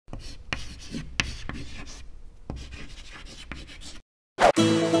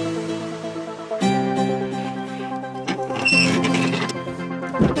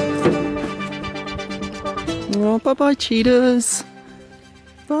Oh, bye-bye, cheetahs.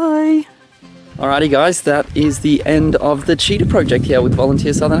 Bye. Alrighty, guys, that is the end of the cheetah project here with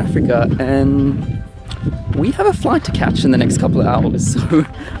Volunteer Southern Africa, and we have a flight to catch in the next couple of hours, so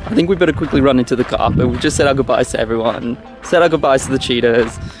I think we better quickly run into the car. But we've just said our goodbyes to everyone, said our goodbyes to the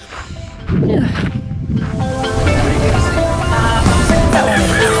cheetahs. Yeah.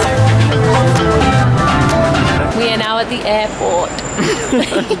 We are now at the airport.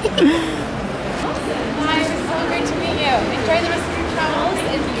 Hi, it's so great to meet you. Enjoy the rest of your travels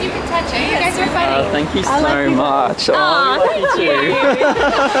and keep in touch. You guys are funny. Thank you so much. Thank you.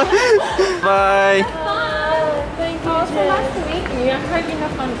 Bye. Thank you. So nice to meet you. I hope you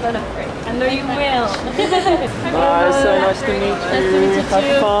have fun with Butterfree. I know you will. Bye, so nice to meet you.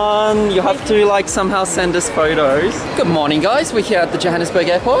 Have fun. You have to like somehow send us photos. Good morning, guys. We're here at the Johannesburg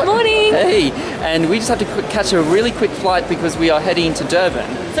airport. Morning. Hey, and we just have to catch a really quick flight because we are heading to Durban.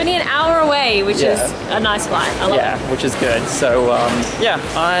 It's only an hour away, which is a nice flight. I love it. Which is good. So yeah,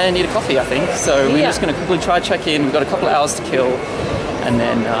 I need a coffee, I think. So we're just going to quickly try check in. We've got a couple of hours to kill, and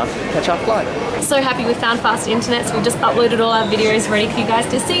then catch our flight. So happy we found fast internet, so we just uploaded all our videos ready for you guys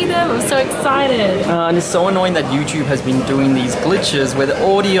to see them. I'm so excited. And it's so annoying that YouTube has been doing these glitches where the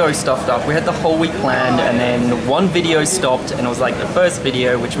audio stuffed up. We had the whole week planned, and then one video stopped, and it was like the first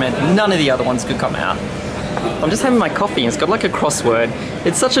video, which meant none of the other ones could come out. I'm just having my coffee, and it's got like a crossword.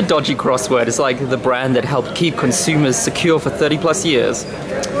 It's such a dodgy crossword. It's like the brand that helped keep consumers secure for 30 plus years.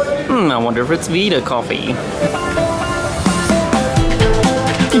 I wonder if it's Vita coffee.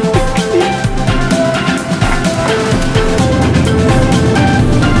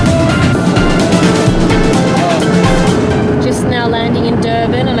 Just now landing in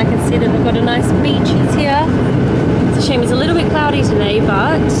Durban, and I can see that they've got a nice beaches here. It's a shame it's a little bit cloudy today,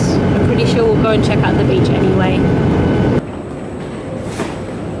 but I'm pretty sure we'll go and check out the beach anyway.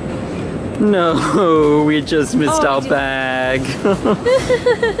 No, we just missed our bag.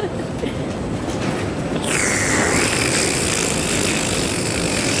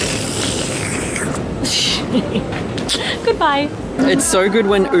 Goodbye. It's so good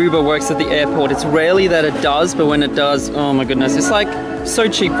when Uber works at the airport. It's rarely that it does, but when it does, oh my goodness, it's like so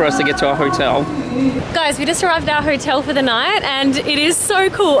cheap for us to get to our hotel. Guys, we just arrived at our hotel for the night, and it is so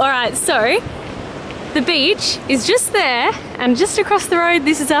cool. All right, so the beach is just there, and just across the road,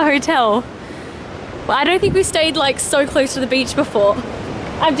 this is our hotel. Well, I don't think we stayed like so close to the beach before.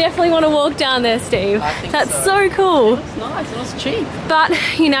 I definitely want to walk down there, Steve. I think That's so cool. It's nice, and it's cheap. But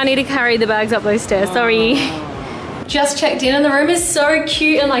you now need to carry the bags up those stairs, sorry. Just checked in, and the room is so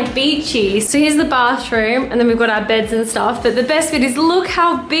cute and like beachy. So here's the bathroom, and then we've got our beds and stuff. But the best bit is look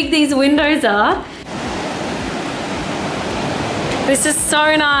how big these windows are. This is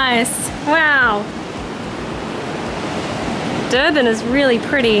so nice. Wow. Durban is really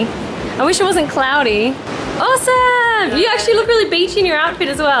pretty. I wish it wasn't cloudy. Awesome! You actually look really beachy in your outfit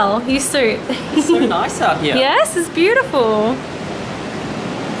as well. You suit. It's so nice out here. Yes, it's beautiful.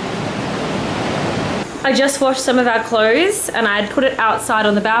 I just washed some of our clothes, and I had put it outside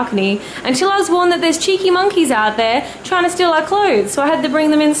on the balcony until I was warned that there's cheeky monkeys out there trying to steal our clothes, so I had to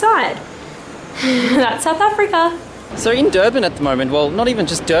bring them inside. That's South Africa. So in Durban at the moment, well, not even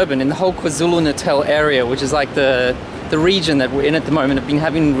just Durban, in the whole KwaZulu-Natal area, which is like the region that we're in at the moment, have been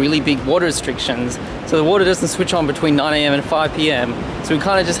having really big water restrictions. So the water doesn't switch on between 9 AM and 5 PM. So we're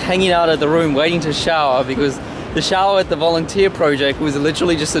kind of just hanging out of the room waiting to shower, because the shower at the volunteer project was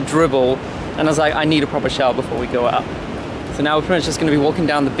literally just a dribble. And I was like, I need a proper shower before we go out. So now we're pretty much just going to be walking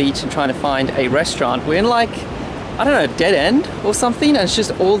down the beach and trying to find a restaurant. We're in like, I don't know, a dead end or something. And it's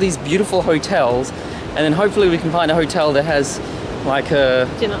just all these beautiful hotels. And then hopefully we can find a hotel that has like a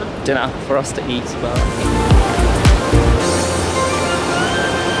dinner for us to eat. But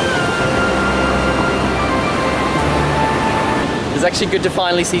it's actually good to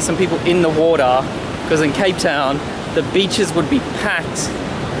finally see some people in the water, because in Cape Town, the beaches would be packed,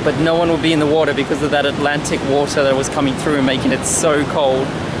 but no one would be in the water because of that Atlantic water that was coming through and making it so cold.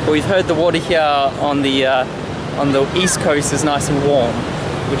 But we've heard the water here on the East Coast is nice and warm,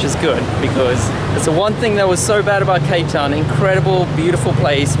 which is good, because it's the one thing that was so bad about Cape Town. Incredible, beautiful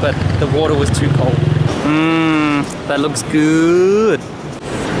place, but the water was too cold. That looks good.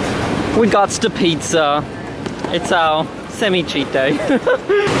 We got the pizza. It's our semi-cheat day.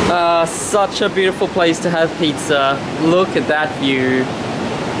 Such a beautiful place to have pizza. Look at that view.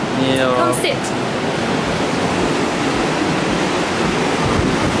 Yeah. Come sit.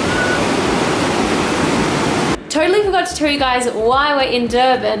 totally forgot to tell you guys why we're in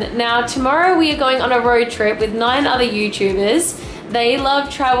Durban. Now, tomorrow we are going on a road trip with 9 other YouTubers. They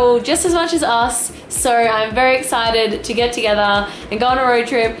love travel just as much as us, so I'm very excited to get together and go on a road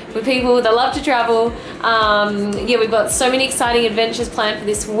trip with people that love to travel. Yeah, we've got so many exciting adventures planned for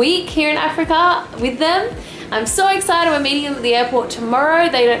this week here in Africa with them. I'm so excited. We're meeting them at the airport tomorrow.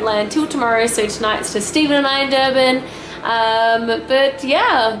 They don't land till tomorrow, so tonight's just Stephen and I in Durban. But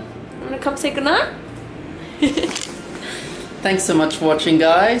yeah, I'm gonna come say goodnight. Thanks so much for watching,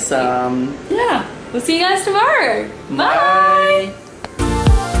 guys. Yeah, we'll see you guys tomorrow. Bye.